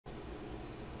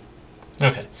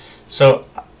Okay, so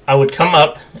I would come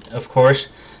up, of course,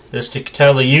 is to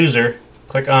tell the user,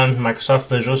 click on Microsoft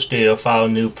Visual Studio, File,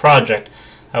 New Project.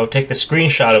 I would take the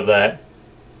screenshot of that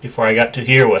before I got to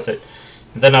here with it.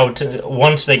 And then I would,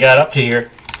 once they got up to here,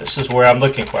 this is where I'm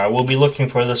looking for. I will be looking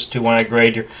for this to when I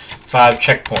grade your 5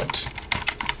 checkpoints.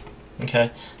 Okay,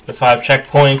 the 5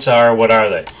 checkpoints are, what are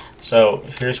they? So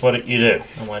here's what you do.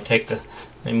 I'm going to take the,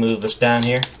 let me move this down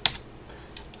here.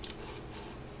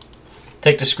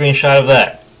 Take the screenshot of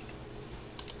that.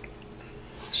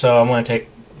 So I'm going to take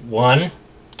 1,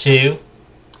 2,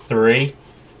 3,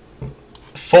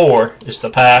 4 is the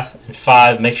path, and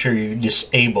 5, make sure you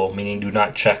disable, meaning do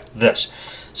not check this.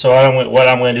 So what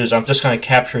I'm going to do is I'm just going to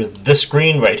capture this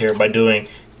screen right here by doing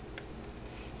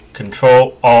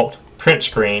Control Alt Print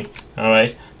Screen.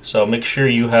 Alright, so make sure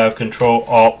you have Control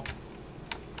Alt,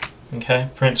 okay,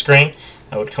 Print Screen.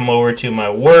 I would come over to my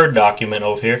Word document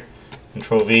over here,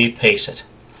 Control V, paste it.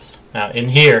 Now in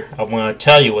here, I'm going to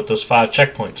tell you what those 5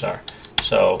 checkpoints are.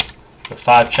 So the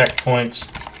 5 checkpoints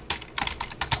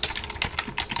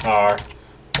are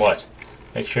what?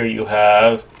 Make sure you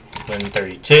have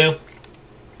Win32.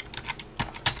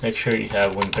 Make sure you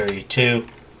have Win32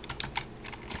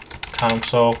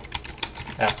 console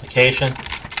application.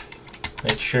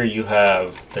 Make sure you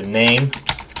have the name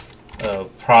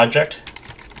of project.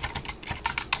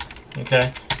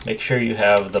 Okay. Make sure you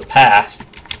have the path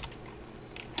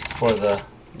for the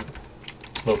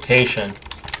location,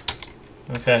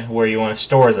 okay, where you want to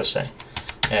store this thing.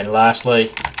 And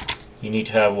lastly, you need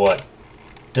to have what?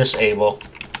 Disable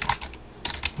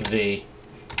the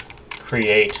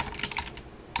create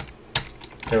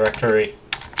directory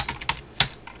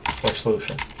or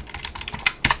solution.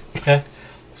 Okay,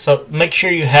 so make sure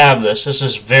you have this. This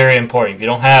is very important. If you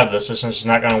don't have this, this is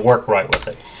not going to work right with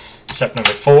it. Step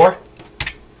number 4.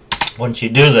 Once you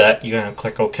do that, you're going to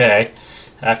click OK.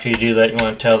 After you do that, you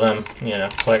want to tell them,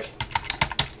 click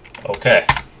OK.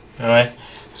 Alright?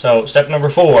 So step number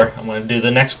 4, I'm going to do the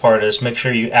next part, is make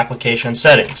sure you application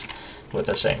settings with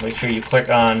this thing. Make sure you click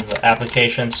on the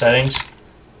application settings.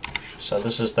 So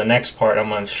this is the next part I'm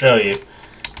going to show you.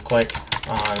 Click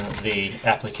on the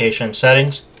application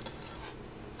settings.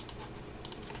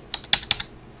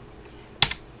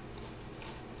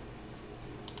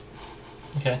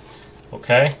 Okay.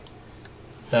 Okay.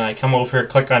 Then I come over here,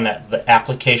 click on the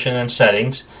application and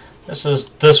settings. This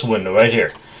is this window right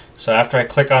here. So after I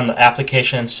click on the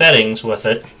application and settings with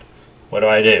it, what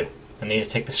do? I need to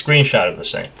take the screenshot of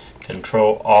this thing.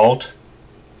 Control Alt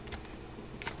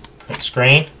Print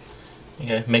Screen.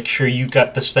 Okay, make sure you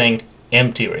got this thing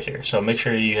empty right here. So make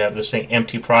sure you have this thing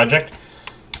empty project.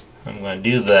 I'm going to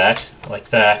do that like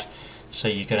that, so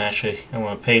you can actually, I'm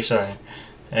going to paste on it,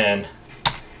 and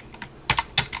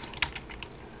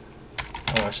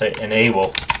I want to say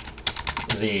enable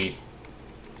the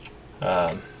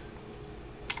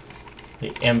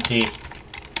empty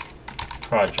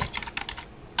project.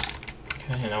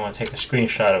 Okay, and I want to take a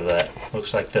screenshot of that.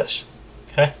 Looks like this.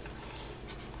 Okay,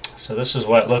 so this is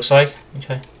what it looks like.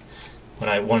 Okay,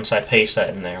 once I paste that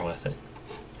in there with it,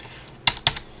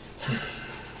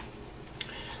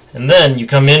 and then you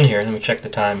come in here. Let me check the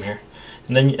time here.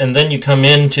 And then you come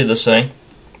into this thing.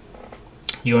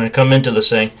 You want to come into this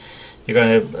thing. You're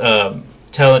going to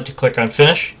tell it to click on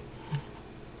Finish.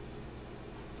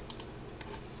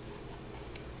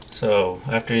 So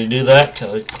after you do that,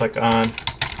 tell it to click on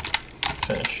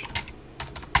Finish.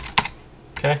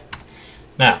 Okay.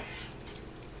 Now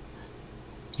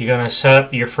you're going to set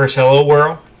up your first Hello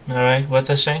World. All right, with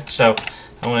this thing. So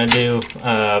I'm going to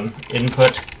do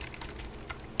input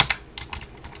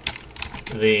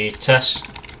the test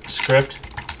script.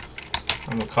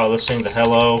 I'm going to call this thing the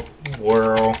Hello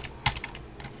World.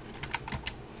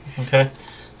 Okay,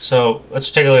 so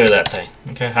let's take a look at that thing.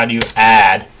 Okay, how do you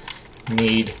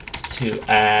need to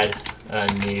add a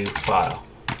new file?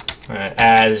 Alright,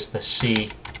 add is the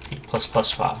C++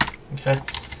 file. Okay,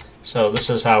 so this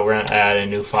is how we're going to add a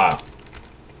new file.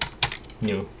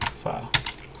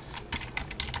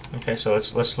 Okay, so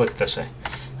let's look at this thing.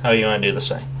 How you want to do this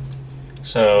thing?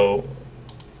 So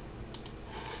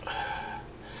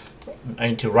I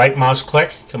need to right mouse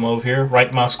click, come over here,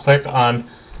 right mouse click on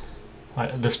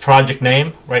this project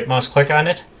name, right mouse click on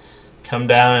it, come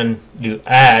down and do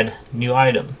add new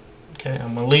item. Okay,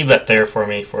 I'm going to leave that there for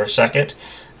me for a second.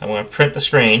 I'm going to print the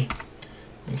screen.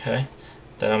 Okay,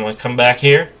 then I'm going to come back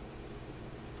here,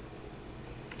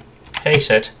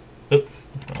 paste it. Oop,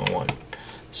 wrong one.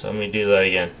 So let me do that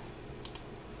again.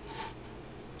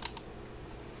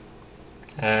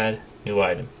 Add new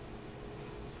item.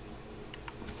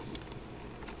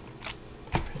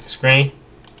 Print the screen.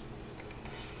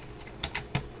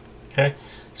 Okay,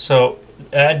 so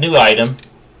add new item.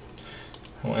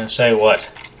 I want to say what?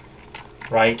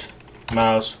 Right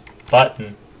mouse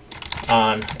button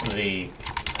on the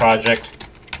project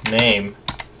name,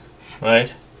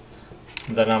 right?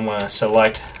 Then I'm going to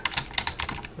select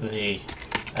the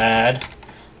add.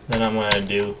 Then I'm going to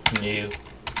do new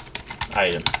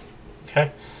item.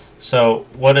 Okay, so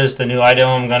what is the new item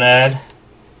I'm going to add?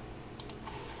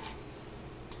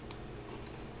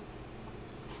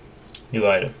 New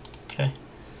item. Okay,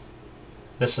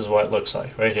 this is what it looks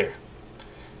like right here.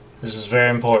 This is very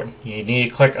important. You need to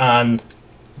click on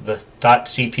the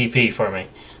 .cpp for me.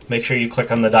 Make sure you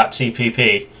click on the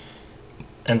 .cpp,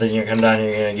 and then you're going to come down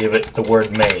here and you're going to give it the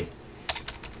word main.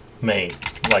 Main,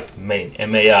 like main,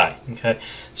 M-A-I. Okay,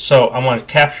 so I'm going to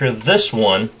capture this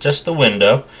one, just the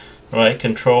window. Alright,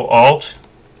 Control Alt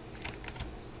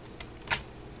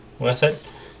with it.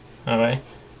 Alright,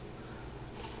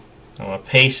 I'm going to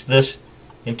paste this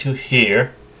into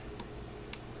here.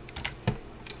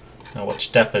 Now what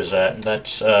step is that?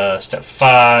 That's step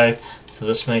 5. So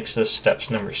this makes this steps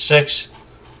number 6.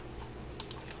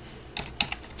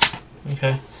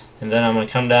 Okay, and then I'm going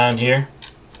to come down here.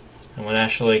 I'm going to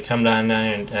actually come down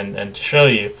there and show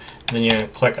you. Then you're going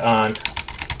to click on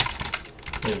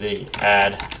the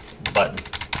add button.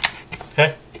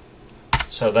 Okay,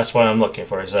 so that's what I'm looking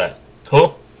for. Is that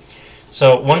cool?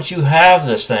 So once you have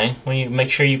this thing, when you make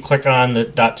sure you click on the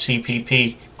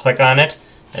 .cpp, click on it,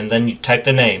 and then you type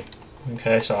the name.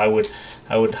 Okay, so I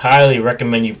would highly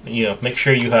recommend you make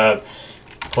sure you have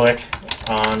click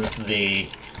on the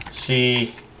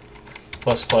C++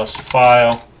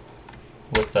 file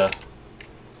with the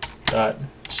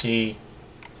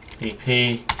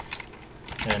 .cpp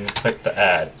and click the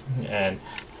add, and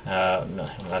no,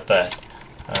 not that.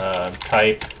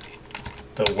 Type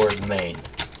the word main,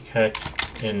 okay,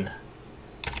 in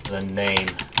the name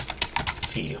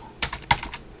field.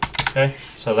 Okay,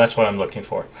 so that's what I'm looking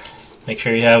for. Make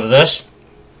sure you have this,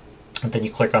 and then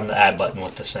you click on the add button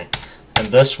with this thing, and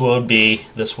this would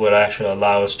actually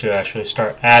allow us to actually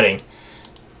start adding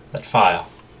that file.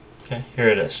 Okay, here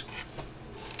it is.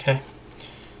 Okay,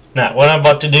 now what I'm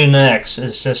about to do next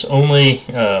is just only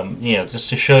just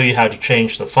to show you how to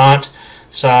change the font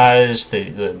size,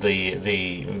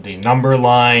 the number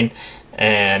line,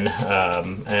 and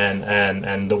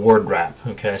the word wrap.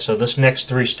 Okay, so this next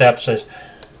 3 steps is,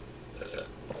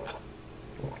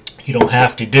 you don't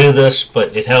have to do this,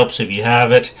 but it helps if you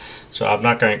have it. So I'm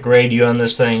not going to grade you on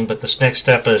this thing, but this next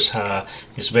step is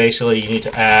basically you need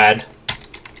to add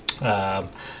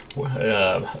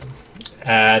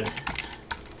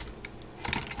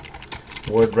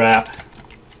word wrap,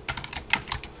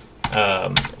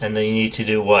 and then you need to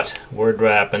do what? Word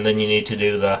wrap, and then you need to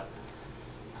do the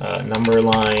number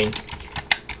line,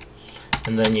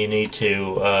 and then you need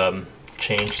to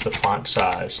change the font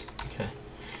size. Okay,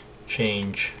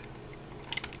 change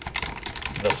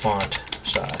the font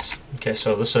size. Okay,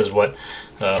 so this is what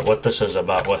this is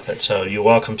about with it. So you're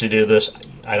welcome to do this.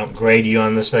 I don't grade you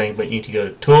on this thing, but you need to go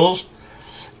to Tools,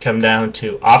 come down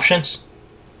to Options,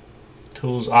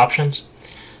 Tools, Options,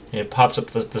 and it pops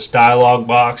up this dialog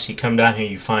box. You come down here,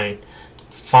 you find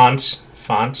Fonts,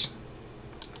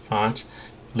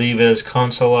 leave it as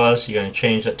console as. You're going to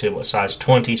change that to what size?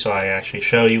 20, so I actually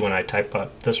show you when I type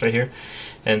up this right here.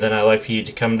 And then I like for you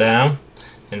to come down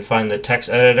and find the text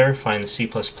editor, find the C++,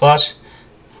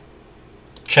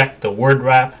 check the word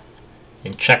wrap,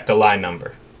 and check the line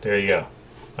number. There you go.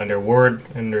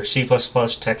 Under C++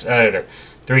 text editor,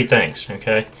 3 things.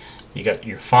 Okay, you got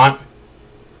your font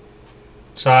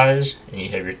size, and you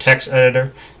have your text editor,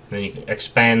 and then you can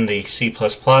expand the C++,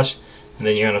 and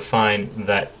then you're going to find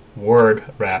that word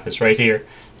wrap is right here,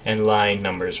 and line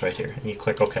number is right here, and you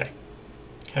click OK.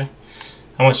 Okay, I'm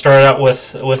going to start out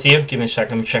with you. Give me a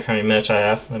second. Let me check how many minutes I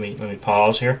have. Let me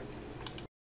pause here.